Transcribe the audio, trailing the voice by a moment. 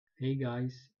Hey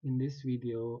guys, in this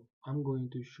video I'm going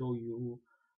to show you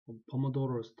a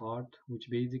pomodoro start, which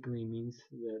basically means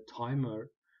the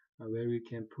timer where you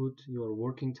can put your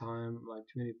working time like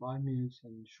 25 minutes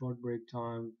and short break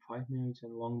time 5 minutes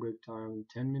and long break time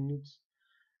 10 minutes,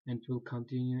 and it will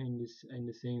continue in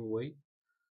the same way.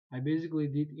 I basically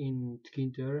did in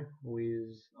Tkinter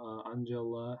with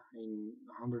Angela in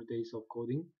 100 days of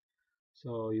coding,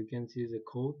 so you can see the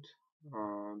code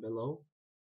below.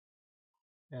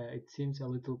 It seems a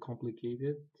little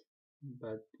complicated,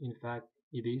 but in fact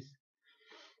it is.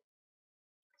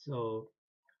 So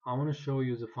I want to show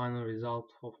you the final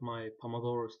result of my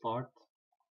Pomodoro start.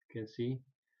 You can see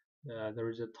there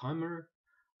is a timer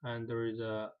and there is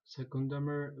a second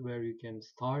timer where you can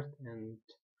start,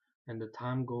 and the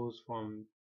time goes from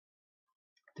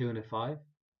 25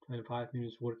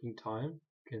 minutes working time,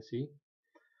 you can see.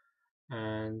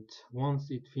 And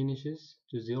once it finishes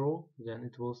to 0, then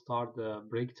it will start the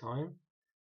break time,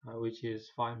 which is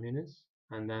 5 minutes,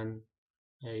 and then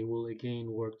you will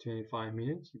again work 25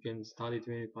 minutes. You can study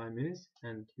 25 minutes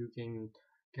and you can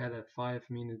get a 5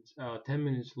 minutes 10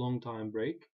 minutes long time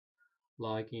break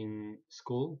like in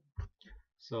school.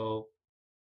 So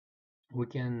we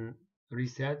can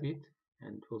reset it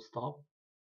and it will stop.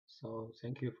 So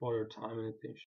thank you for your time and attention.